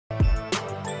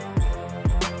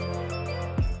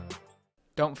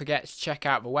Don't forget to check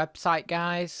out the website,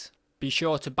 guys. Be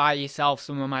sure to buy yourself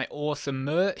some of my awesome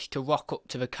merch to rock up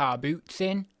to the car boots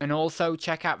in. And also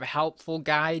check out the helpful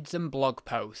guides and blog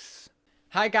posts.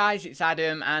 Hi guys, it's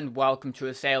Adam and welcome to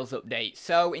a sales update.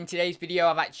 So in today's video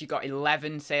I've actually got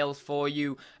 11 sales for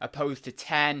you opposed to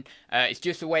 10. It's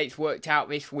just the way it's worked out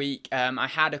this week. I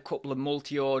had a couple of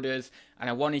multi-orders and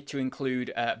I wanted to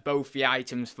include both the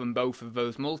items from both of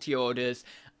those multi-orders,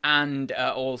 and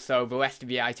also the rest of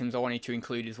the items I wanted to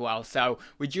include as well. So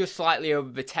we're just slightly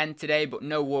over the 10 today, but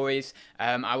no worries.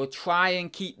 I will try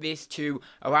and keep this to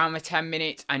around the 10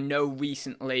 minutes. I know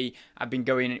recently I've been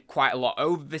going quite a lot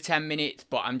over the 10 minutes,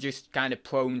 but I'm just kind of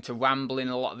prone to rambling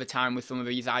a lot of the time with some of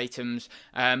these items.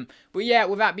 But yeah,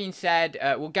 with that being said,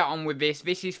 we'll get on with this.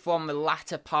 This is from the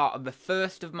latter part of the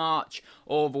 1st of March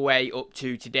all the way up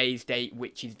to today's date,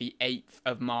 which is the 8th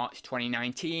of March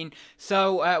 2019.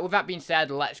 So with that being said,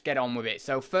 let's get on with it.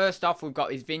 So first off, we've got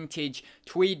this vintage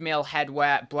tweed mill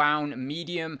headwear brown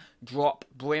medium drop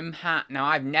brim hat. Now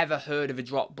I've never heard of a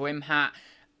drop brim hat.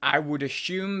 I would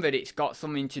assume that it's got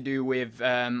something to do with,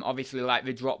 obviously, like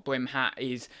the drop brim hat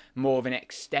is more of an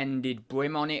extended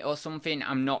brim on it or something.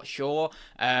 I'm not sure,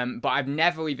 but I've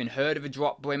never even heard of a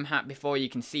drop brim hat before. You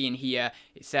can see in here,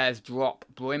 it says drop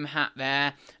brim hat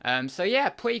there. So yeah,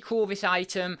 pretty cool, this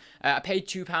item. I paid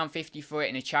 £2.50 for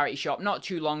it in a charity shop not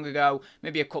too long ago,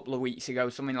 maybe a couple of weeks ago,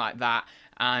 something like that.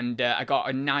 And I got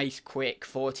a nice quick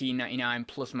 $14.99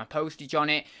 plus my postage on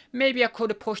it. Maybe I could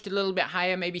have pushed a little bit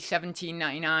higher, maybe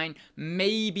 $17.99,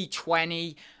 maybe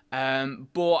 $20.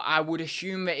 But I would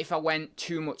assume that if I went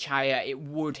too much higher, it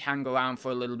would hang around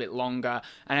for a little bit longer.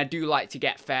 And I do like to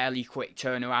get fairly quick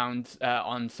turnarounds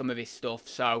on some of this stuff.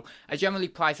 So I generally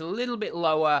price a little bit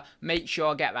lower, make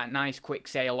sure I get that nice quick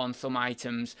sale on some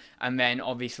items, and then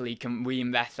obviously can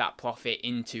reinvest that profit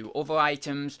into other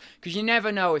items. Because you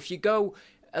never know, if you go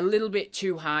a little bit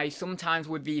too high sometimes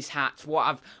with these hats,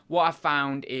 what I've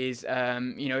found is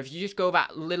you know, if you just go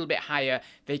that little bit higher,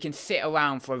 they can sit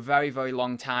around for a very, very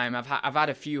long time. I've had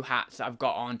a few hats that I've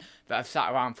got on that have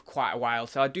sat around for quite a while,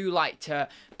 so I do like to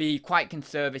be quite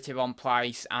conservative on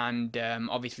price and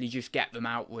obviously just get them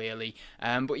out really.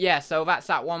 But yeah, so that's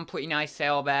that one, pretty nice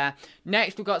sale there.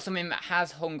 Next we've got something that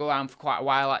has hung around for quite a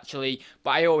while actually, but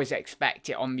I always expect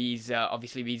it on these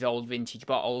obviously these old vintage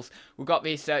bottles. We've got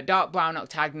this dark brown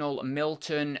octagonal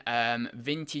Milton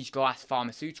vintage glass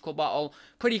pharmaceutical bottle.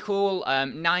 Pretty cool.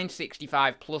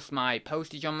 $9.65 plus my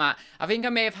postage on that. I think I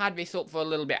may have had this up for a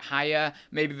little bit higher,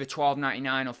 maybe the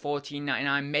 $12.99 or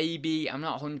 $14.99, maybe, I'm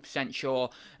not 100% sure.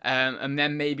 And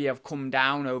then maybe I've come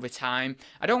down over time.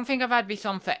 I don't think I've had this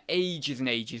on for ages and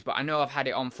ages, but I know I've had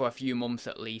it on for a few months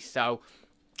at least, so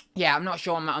yeah, I'm not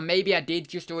sure on that. And maybe I did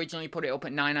just originally put it up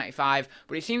at $9.95,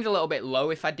 but it seems a little bit low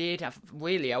if I did. I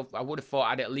would have thought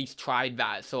I'd at least tried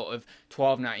that at sort of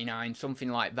 $12.99, something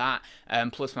like that,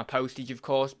 plus my postage, of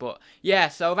course. But yeah,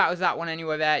 so that was that one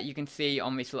anyway there. You can see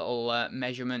on this little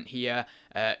measurement here,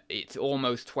 it's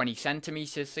almost 20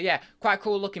 centimeters. So yeah, quite a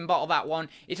cool looking bottle, that one.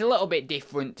 It's a little bit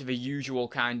different to the usual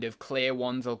kind of clear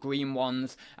ones or green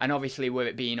ones, and obviously with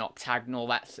it being octagonal,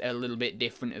 that's a little bit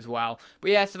different as well.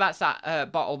 But yeah, so that's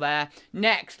that bottle there.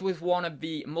 Next was one of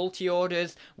the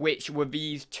multi-orders, which were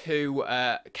these two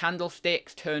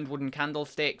candlesticks, turned wooden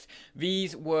candlesticks.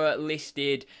 These were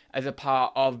listed as a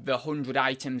part of the 100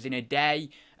 items in a day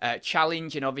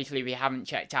challenge, and obviously if you haven't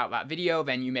checked out that video,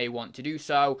 then you may want to do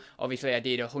so. Obviously I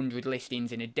did 100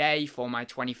 listings in a day for my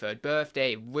 23rd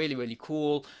birthday. Really, really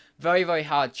cool. Very, very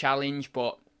hard challenge,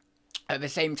 but at the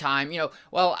same time, you know,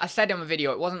 well, I said in the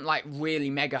video, it wasn't like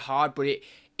really mega hard, but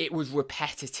it was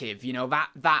repetitive, you know,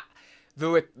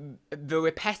 the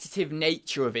repetitive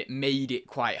nature of it made it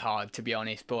quite hard, to be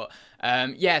honest. But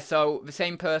yeah, so the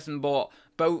same person bought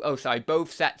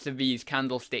both sets of these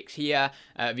candlesticks here,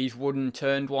 these wooden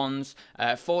turned ones,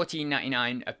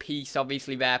 $14.99 a piece,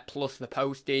 obviously there, plus the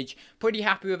postage. Pretty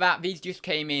happy with that. These just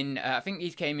came in, I think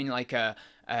these came in like a,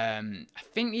 I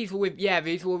think these were with, yeah,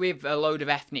 these were with a load of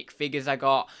ethnic figures I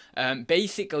got.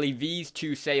 Basically, these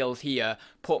two sales here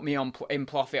put me in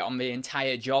profit on the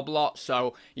entire job lot.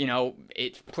 So, you know,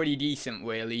 it's pretty decent,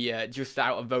 really, just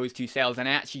out of those two sales. And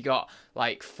I actually got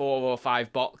like 4 or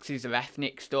 5 boxes of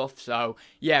ethnic stuff. So,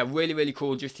 yeah, really, really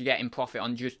cool just to get in profit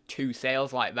on just 2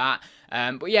 sales like that.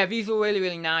 But yeah, these were really,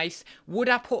 really nice. Would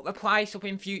I put the price up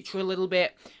in future a little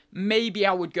bit? Maybe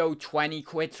I would go 20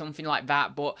 quid, something like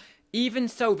that. But even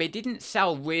so, they didn't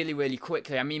sell really, really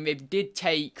quickly. I mean, they did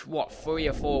take, what, 3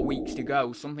 or 4 weeks to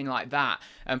go, something like that.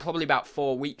 And probably about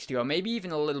 4 weeks to go, maybe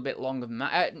even a little bit longer than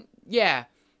that. Yeah,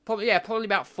 Probably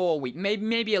about 4 weeks,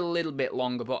 maybe a little bit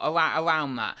longer, but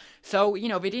around that. So, you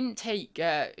know, they didn't take,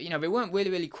 you know, they weren't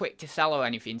really quick to sell or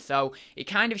anything. So it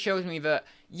kind of shows me that,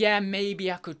 yeah,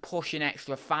 maybe I could push an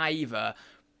extra £5,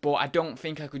 but I don't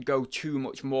think I could go too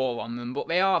much more on them. But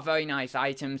they are very nice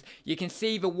items. You can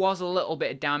see there was a little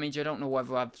bit of damage. I don't know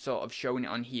whether I've sort of shown it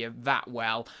on here that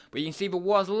well, but you can see there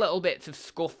was a little bits of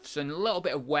scuffs and a little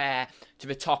bit of wear to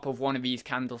the top of one of these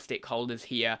candlestick holders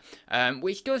here,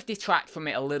 which does detract from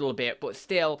it a little bit, but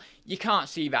still you can't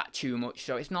see that too much,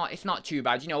 so it's not too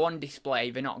bad. You know, on display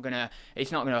it's not gonna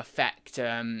affect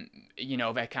you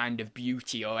know, their kind of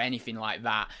beauty or anything like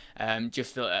that.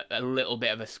 Just a little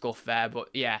bit of a scuff there, but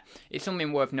yeah, it's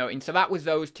something worth noting. So that was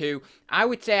those two. I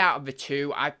would say out of the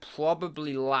two, I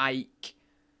probably like,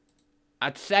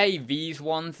 I'd say these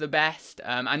ones the best.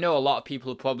 I know a lot of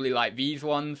people probably like these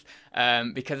ones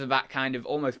because of that kind of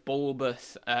almost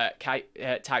bulbous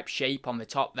type shape on the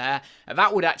top there.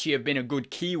 That would actually have been a good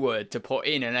keyword to put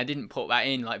in, and I didn't put that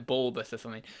in, like bulbous or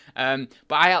something.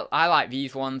 But I like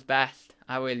these ones best.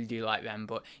 I really do like them.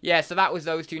 But yeah, so that was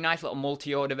those two. Nice little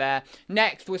multi-order there.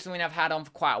 Next was something I've had on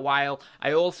for quite a while.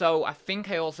 I think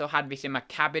I also had this in my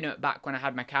cabinet back when I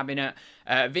had my cabinet.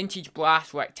 Vintage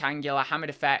brass, rectangular, hammered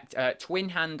effect,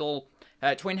 twin-handled.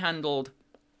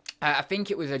 I think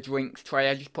it was a drinks tray.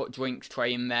 I just put drinks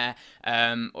tray in there.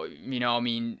 You know, I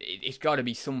mean, it's got to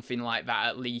be something like that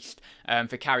at least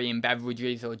for carrying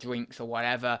beverages or drinks or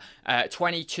whatever.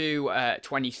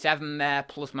 22.27 there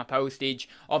plus my postage.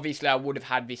 Obviously, I would have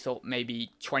had this up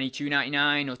maybe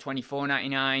 $22.99 or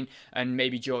 $24.99, and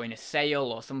maybe during a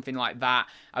sale or something like that,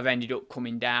 I've ended up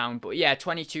coming down. But yeah,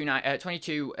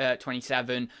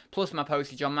 22.27 plus my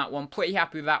postage on that one. Pretty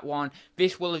happy with that one.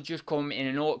 This will have just come in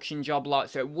an auction job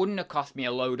lot, so it wouldn't have cost me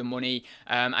a load of money.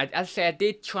 As I say, I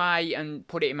did try and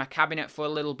put it in my cabinet for a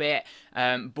little bit,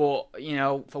 but you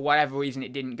know, for whatever reason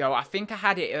it didn't go. I think I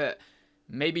had it at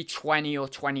maybe 20 or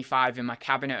 25 in my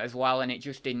cabinet as well, and it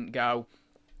just didn't go.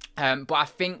 But I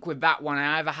think with that one,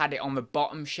 I either had it on the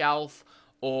bottom shelf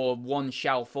or one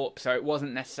shelf up, so it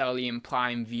wasn't necessarily in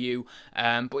prime view.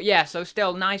 But yeah, so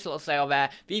still nice little sale there.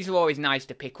 These are always nice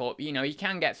to pick up. You know, you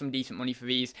can get some decent money for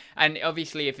these, and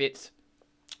obviously if it's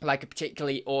like a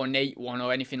particularly ornate one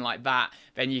or anything like that,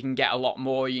 then you can get a lot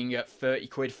more. You can get 30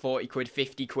 quid, 40 quid,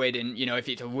 50 quid, and you know, if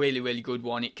it's a really good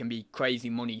one, it can be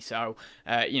crazy money. So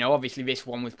you know, obviously this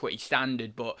one was pretty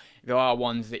standard, but there are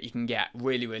ones that you can get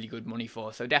really good money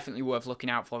for, so definitely worth looking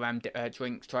out for them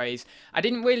drinks trays. I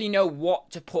didn't really know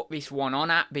what to put this one on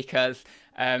at because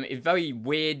it's very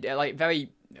weird, like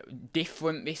very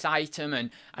different, this item, and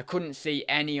I couldn't see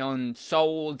any on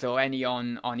sold or any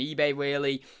on eBay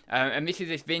really. And this is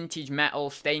this vintage metal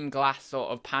stained glass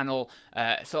sort of panel,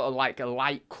 sort of like a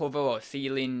light cover or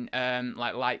ceiling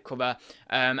like light cover.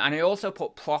 And I also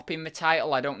put prop in the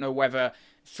title. I don't know whether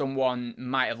someone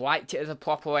might have liked it as a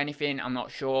prop or anything, I'm not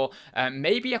sure.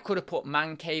 Maybe I could have put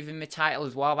man cave in the title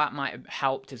as well, that might have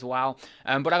helped as well.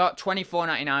 But I got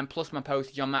 $24.99 plus my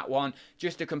postage on that one,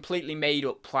 just a completely made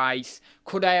up price.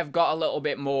 Could I have got a little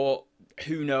bit more?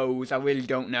 Who knows? I really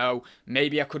don't know.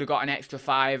 Maybe I could have got an extra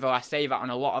 $5, or I say that on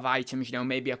a lot of items, you know,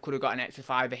 maybe I could have got an extra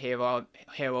 $5 here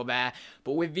or there.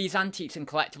 But with these antiques and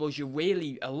collectibles, you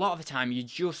really, a lot of the time, you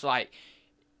just like,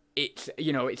 it's,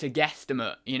 you know, it's a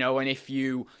guesstimate, you know, and if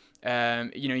you,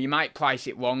 you know, you might price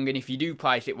it wrong, and if you do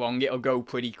price it wrong, it'll go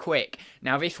pretty quick.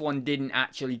 Now, this one didn't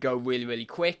actually go really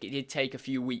quick. It did take a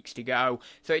few weeks to go,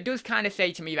 so it does kind of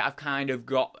say to me that I've kind of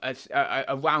got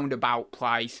a roundabout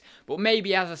price, but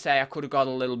maybe, as I say, I could have got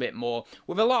a little bit more.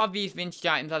 With a lot of these vintage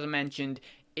items, as I mentioned,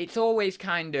 it's always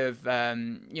kind of,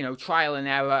 you know, trial and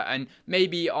error, and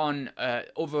maybe on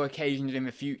other occasions in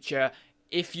the future,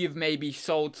 if you've maybe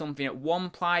sold something at one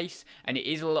price and it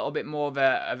is a little bit more of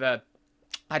a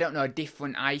I don't know, a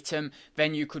different item,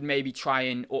 then you could maybe try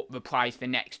and up the price the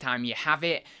next time you have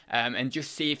it, and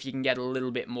just see if you can get a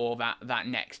little bit more that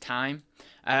next time.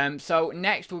 So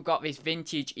next we've got this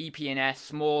vintage EP&S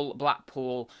small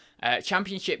Blackpool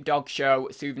Championship Dog Show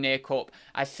souvenir cup.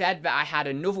 I said that I had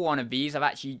another one of these.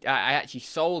 I actually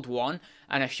sold one,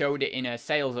 and I showed it in a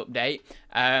sales update.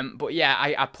 But yeah,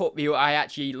 I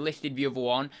actually listed the other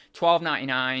one,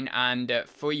 $12.99 and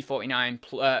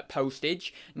 $3.49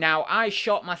 postage. Now, I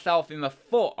shot myself in the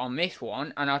foot on this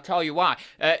one, and I'll tell you why.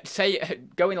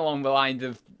 Going along the lines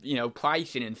of, you know,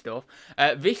 pricing and stuff,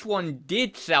 this one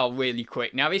did sell really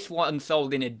quick. Now, this one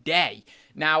sold in a day.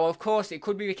 Now, of course, it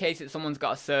could be the case that someone's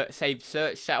got a saved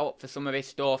search set up for some of this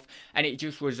stuff, and it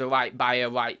just was the right buyer,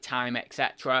 right time,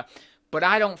 etc. but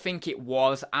I don't think it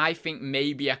was. I think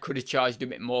maybe I could have charged a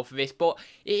bit more for this, but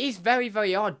it is very,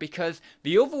 very odd because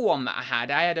the other one that I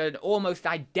had an almost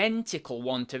identical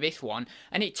one to this one,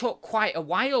 and it took quite a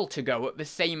while to go at the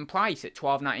same price at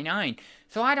 $12.99.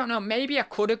 So I don't know, maybe I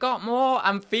could have got more.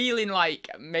 I'm feeling like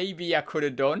maybe I could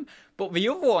have done, but the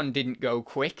other one didn't go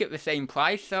quick at the same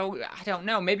price, so I don't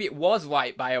know, maybe it was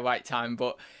right by a right time,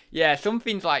 but yeah,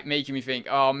 something's like making me think,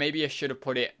 oh, maybe I should have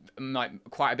put it like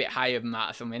quite a bit higher than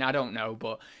that or something. I don't know,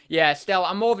 but yeah, still,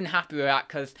 I'm more than happy with that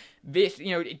because this,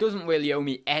 you know, it doesn't really owe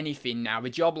me anything now. The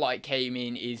job lot came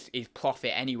in is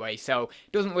profit anyway, so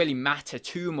it doesn't really matter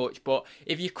too much. But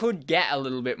if you could get a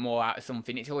little bit more out of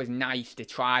something, it's always nice to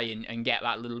try and get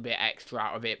that little bit extra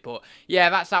out of it. But yeah,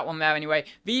 that's that one there anyway.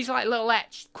 These like little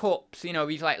etched cups, you know,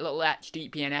 these like little etched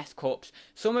EPNS cups,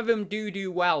 some of them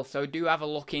do well, so do have a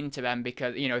look into them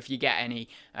because, you know, if you get any,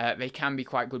 they can be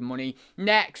quite good money.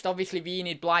 Next, obviously the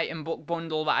Enid Blyton book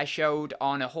bundle that I showed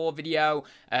on a haul video,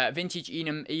 vintage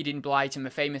Enid Blyton, the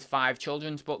famous 5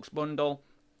 children's books bundle.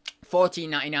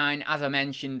 $14.99, as I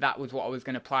mentioned, that was what I was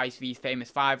going to price these famous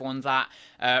 5 ones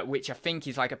at, which I think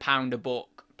is like £1 a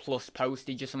book plus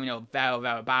postage or something, or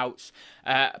thereabouts,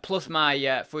 plus my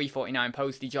 $3.49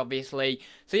 postage, obviously.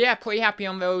 So yeah, pretty happy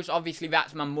on those. Obviously,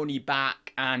 that's my money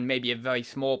back and maybe a very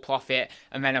small profit.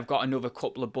 And then I've got another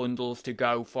couple of bundles to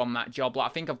go from that job lot.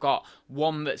 I think I've got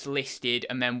one that's listed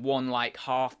and then one like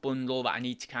half bundle that I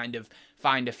need to kind of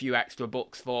find a few extra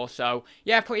books for. So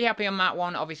yeah, pretty happy on that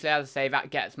one. Obviously, as I say, that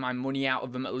gets my money out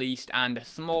of them at least and a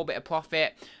small bit of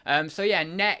profit. So yeah,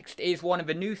 next is one of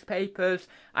the newspapers.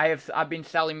 I've been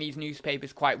selling these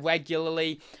newspapers quite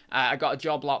regularly. I got a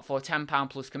job lot for £10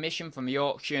 plus commission from the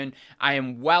auction. I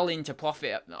am well into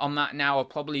profit on that now. I've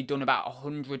probably done about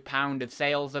 £100 of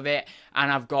sales of it,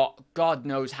 and I've got God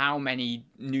knows how many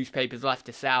newspapers left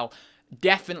to sell.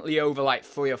 Definitely over like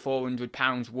 £300 or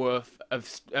 £400 worth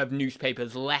of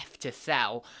newspapers left to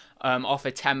sell off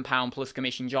a £10 plus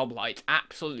commission job lot. It's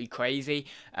absolutely crazy.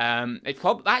 It's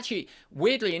probably, actually,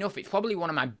 weirdly enough, it's probably one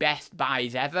of my best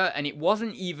buys ever, and it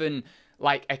wasn't even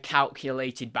like a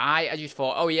calculated buy. I just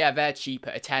thought, oh yeah, they're cheap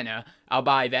at a tenner, I'll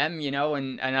buy them, you know,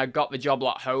 and I got the job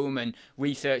lot home and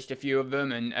researched a few of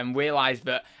them and realised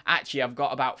that actually I've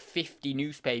got about 50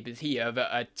 newspapers here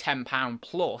that are £10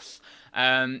 plus,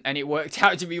 and it worked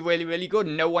out to be really, really good,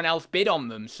 and no one else bid on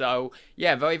them. So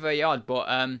yeah, very, very odd, but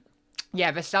yeah,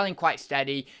 they're selling quite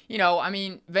steady. You know, I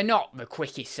mean, they're not the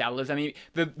quickest sellers. I mean,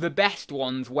 the best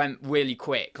ones went really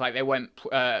quick. Like, they went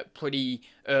pretty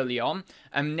early on.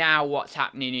 And now what's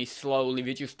happening is slowly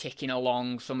they're just ticking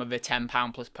along some of the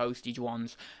 £10 plus postage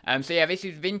ones. So yeah, this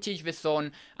is Vintage The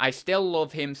Sun. I still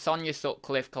love him. Sonia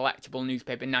Sutcliffe, collectible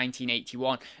newspaper,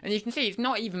 1981. And you can see it's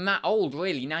not even that old,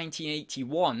 really,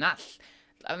 1981.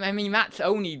 I mean, that's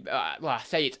only, well, I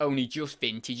say it's only just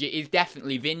vintage. It is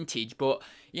definitely vintage, but,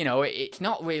 you know, it's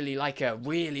not really like a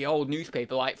really old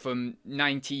newspaper like from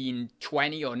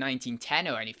 1920 or 1910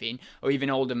 or anything, or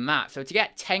even older than that. So to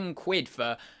get 10 quid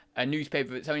for a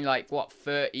newspaper that's only like, what,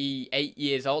 38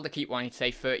 years old? I keep wanting to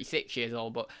say 36 years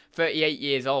old, but 38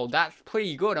 years old, that's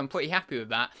pretty good. I'm pretty happy with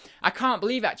that. I can't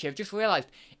believe, actually, I've just realised,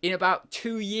 in about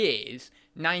 2 years,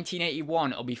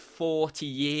 1981, it'll be 40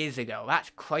 years ago. That's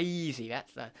crazy.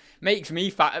 That makes me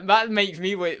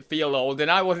feel old, and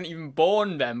I wasn't even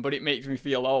born then, but it makes me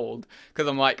feel old because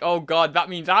I'm like, oh god, that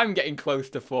means I'm getting close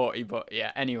to 40. But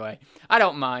yeah, anyway, I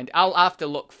don't mind. I'll have to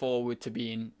look forward to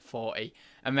being 40,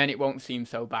 and then it won't seem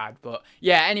so bad. But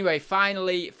yeah, anyway,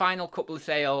 final couple of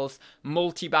sales,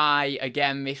 multi-buy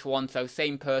again, this one, so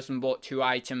same person bought 2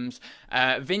 items,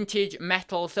 vintage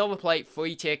metal silver plate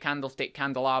 3-tier candlestick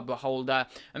candelabra holder,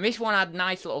 and this one had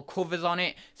nice little covers on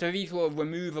it, so these were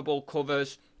removable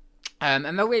covers, and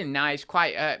they're really nice,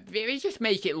 quite, they just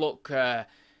make it look,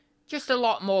 just a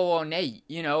lot more ornate,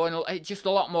 you know, and just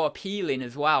a lot more appealing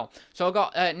as well. So I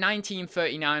got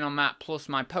 $19.39 on that plus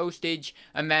my postage,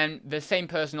 and then the same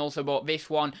person also bought this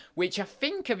one, which I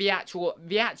think are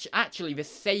actually the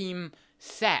same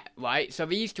set, right? So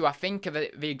these two, I think, are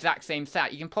the exact same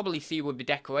set. You can probably see with the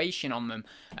decoration on them,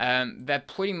 they're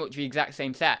pretty much the exact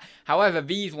same set. However,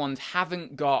 these ones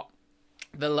haven't got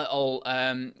the little,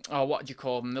 oh, what do you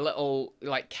call them? The little,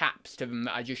 like, caps to them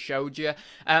that I just showed you.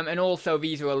 And also,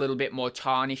 these are a little bit more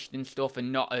tarnished and stuff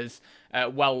and not as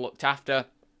well looked after.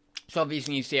 So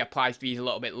obviously you see I priced these a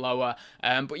little bit lower.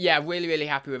 But yeah, really, really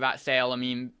happy with that sale. I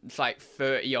mean, it's like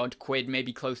 30 odd quid,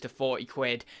 maybe close to 40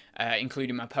 quid,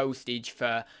 including my postage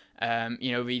for,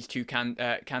 you know, these 2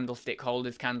 candlestick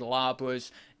holders,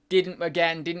 candelabras.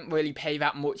 didn't really pay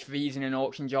that much for these in an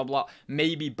auction job lot.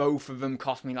 Maybe both of them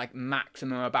cost me like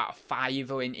maximum about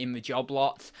 $5 in the job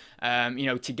lots. You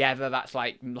know, together that's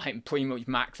like pretty much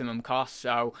maximum cost.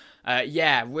 So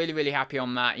yeah, really happy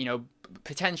on that. You know,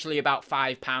 potentially about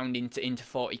 £5 into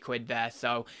 40 quid there.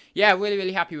 So yeah,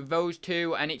 really happy with those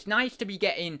two, and it's nice to be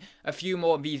getting a few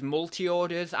more of these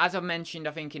multi-orders. As I mentioned,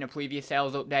 I think in a previous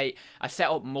sales update, I set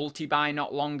up multi-buy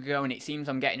not long ago, and it seems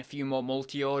I'm getting a few more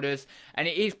multi-orders, and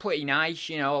it is pretty nice,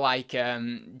 you know, like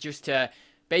just to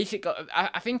basically,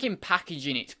 I think in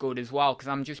packaging it's good as well, because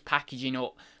I'm just packaging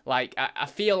up, like, I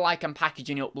feel like I'm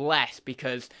packaging up less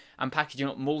because I'm packaging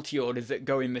up multi-orders that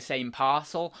go in the same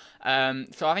parcel.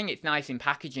 So I think it's nice in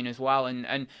packaging as well,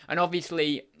 and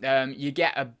obviously you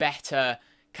get a better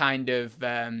kind of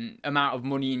amount of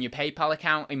money in your PayPal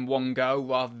account in one go,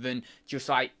 rather than just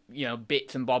like, you know,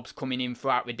 bits and bobs coming in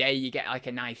throughout the day. You get like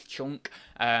a nice chunk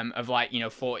of like, you know,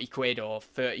 40 quid or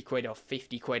 30 quid or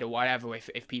 50 quid or whatever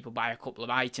if people buy a couple of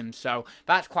items. So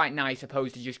that's quite nice,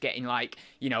 opposed to just getting like,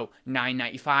 you know,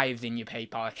 9.95s in your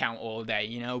PayPal account all day,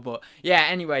 you know. But yeah,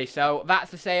 anyway, so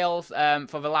that's the sales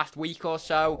for the last week or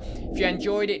so. If you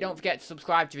enjoyed it, don't forget to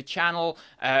subscribe to the channel.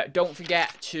 Don't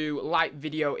forget to like the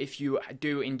video if you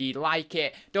do indeed like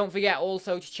it. Don't forget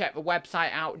also to check the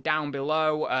website out down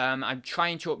below. I'm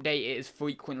trying to update it as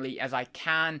frequently as I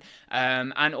can,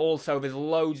 and also there's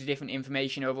loads of different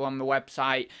information over on the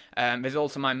website. There's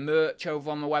also my merch over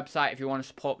on the website if you want to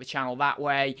support the channel that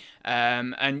way,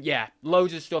 and yeah,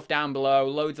 loads of stuff down below,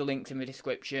 loads of links in the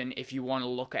description if you want to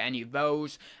look at any of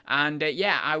those. And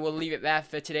yeah, I will leave it there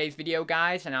for today's video,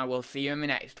 guys, and I will see you in the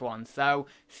next one. So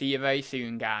see you very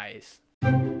soon, guys.